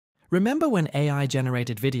Remember when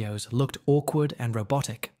AI-generated videos looked awkward and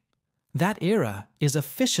robotic? That era is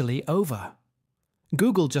officially over.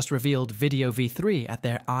 Google just revealed Video V3 at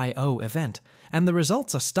their I/O event, and the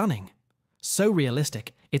results are stunning. So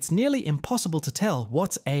realistic, it's nearly impossible to tell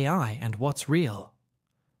what's AI and what's real.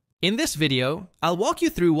 In this video, I'll walk you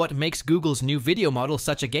through what makes Google's new video model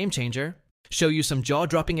such a game-changer, show you some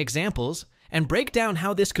jaw-dropping examples, and break down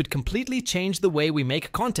how this could completely change the way we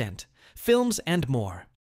make content, films, and more.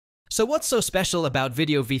 So what's so special about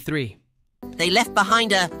Video V3? They left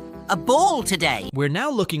behind a ball today. We're now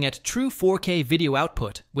looking at true 4K video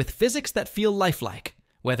output with physics that feel lifelike,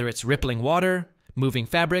 whether it's rippling water, moving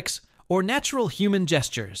fabrics, or natural human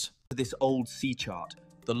gestures. This old sea chart.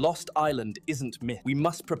 The lost island isn't myth. We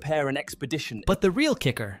must prepare an expedition. But the real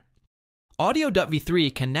kicker,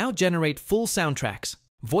 Audio.v3 can now generate full soundtracks,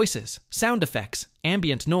 voices, sound effects,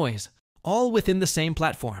 ambient noise, all within the same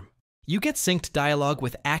platform. You get synced dialogue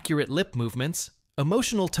with accurate lip movements,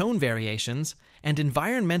 emotional tone variations, and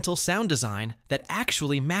environmental sound design that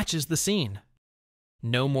actually matches the scene.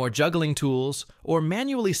 No more juggling tools or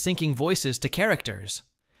manually syncing voices to characters.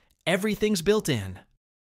 Everything's built in.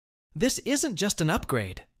 This isn't just an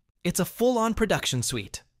upgrade. It's a full-on production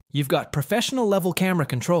suite. You've got professional-level camera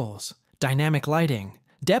controls, dynamic lighting,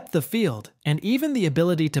 depth of field, and even the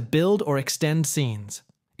ability to build or extend scenes.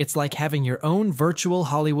 It's like having your own virtual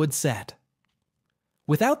Hollywood set.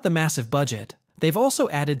 Without the massive budget, they've also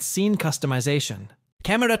added scene customization,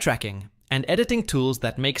 camera tracking, and editing tools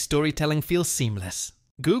that make storytelling feel seamless.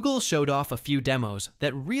 Google showed off a few demos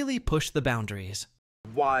that really push the boundaries.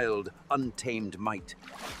 Wild, untamed might,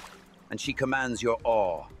 and she commands your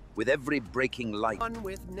awe with every breaking light. On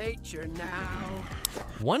with nature now.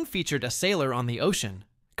 One featured a sailor on the ocean,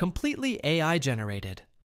 completely AI generated.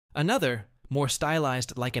 Another, more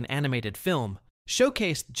stylized like an animated film,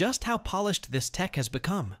 showcased just how polished this tech has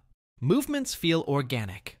become. Movements feel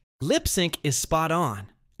organic. Lip sync is spot on,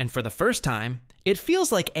 and for the first time, it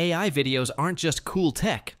feels like AI videos aren't just cool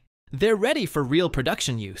tech. They're ready for real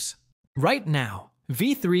production use. Right now,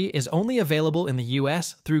 V3 is only available in the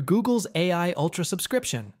US through Google's AI Ultra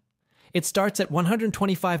subscription. It starts at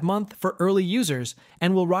 $125 a month for early users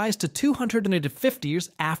and will rise to $250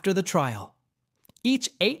 after the trial.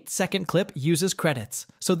 Each 8-second clip uses credits,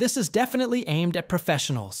 so this is definitely aimed at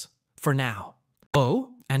professionals, for now.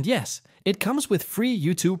 Oh, and yes, it comes with free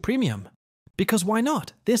YouTube Premium. Because why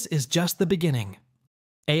not? This is just the beginning.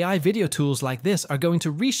 AI video tools like this are going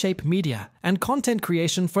to reshape media and content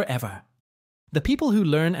creation forever. The people who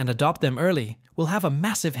learn and adopt them early will have a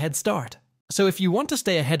massive head start. So if you want to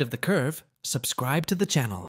stay ahead of the curve, subscribe to the channel.